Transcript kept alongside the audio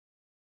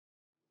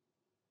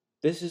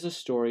This is a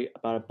story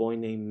about a boy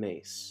named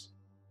Mace.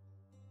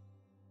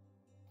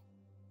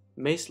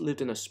 Mace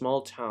lived in a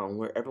small town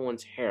where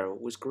everyone's hair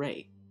was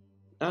gray.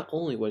 Not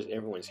only was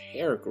everyone's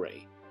hair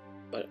gray,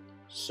 but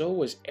so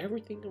was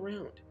everything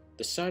around.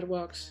 The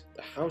sidewalks,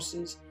 the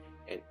houses,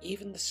 and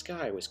even the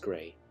sky was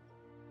gray.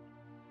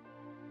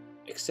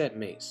 Except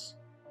Mace,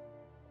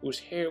 whose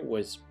hair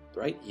was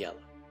bright yellow.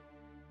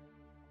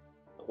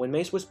 When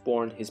Mace was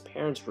born, his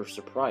parents were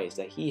surprised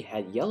that he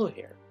had yellow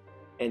hair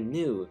and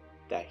knew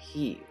that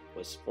he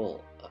was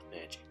full of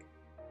magic.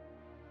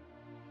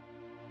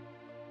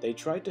 They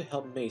tried to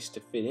help Mace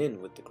to fit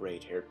in with the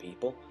gray-haired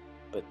people,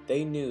 but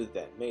they knew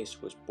that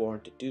Mace was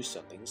born to do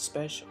something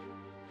special.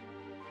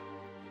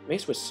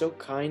 Mace was so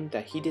kind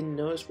that he didn't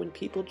notice when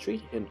people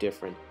treated him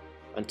different,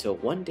 until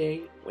one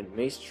day when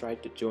Mace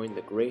tried to join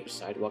the gray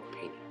sidewalk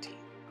painting team.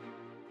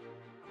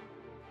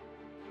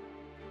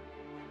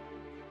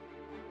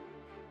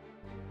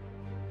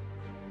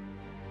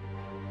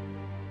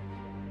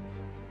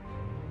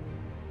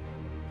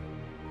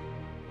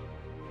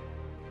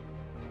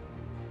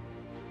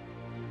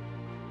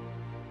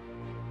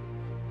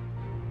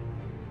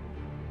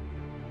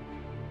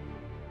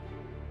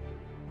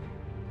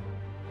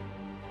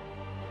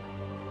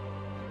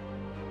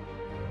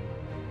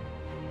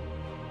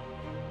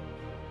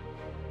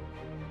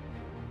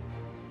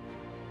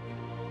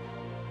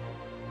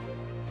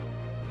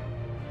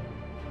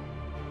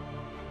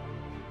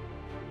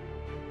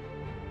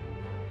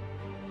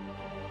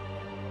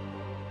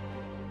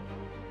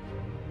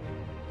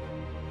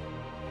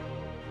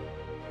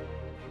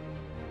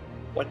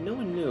 What no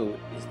one knew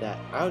is that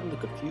out in the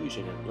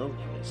confusion and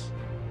loneliness,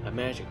 a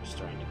magic was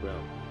starting to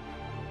grow.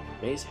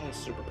 Mace had a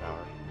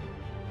superpower,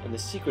 and the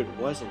secret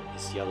wasn't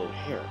his yellow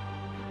hair,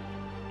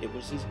 it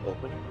was his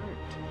open heart.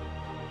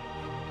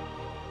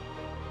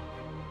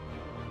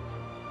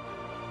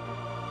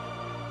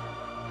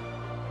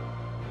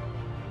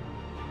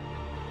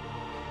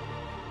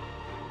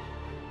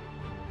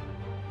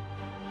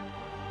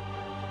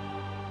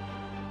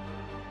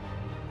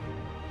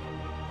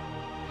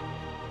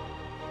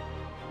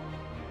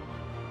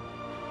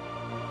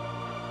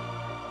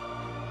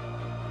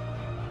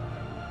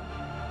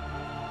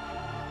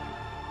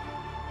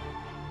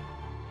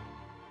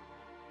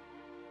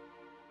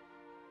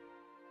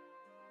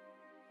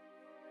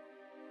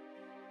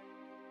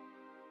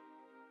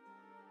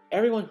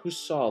 Everyone who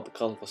saw the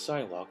colorful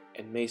sidewalk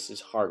and Mace's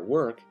hard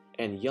work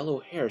and yellow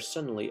hair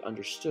suddenly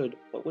understood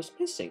what was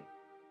missing.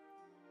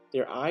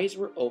 Their eyes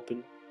were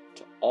open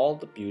to all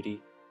the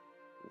beauty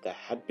that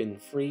had been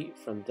free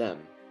from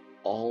them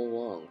all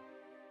along,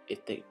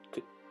 if they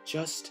could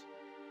just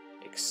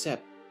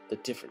accept the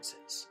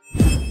differences.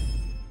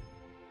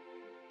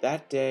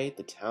 That day,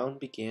 the town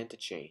began to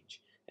change,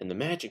 and the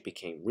magic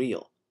became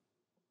real.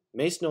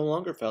 Mace no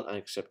longer felt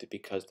unaccepted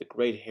because the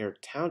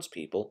gray-haired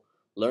townspeople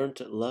learn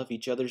to love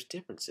each other's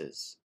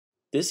differences.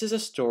 This is a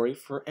story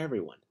for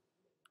everyone.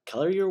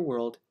 Color your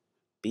world,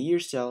 be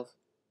yourself,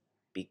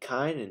 be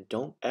kind, and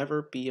don't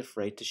ever be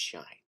afraid to shine.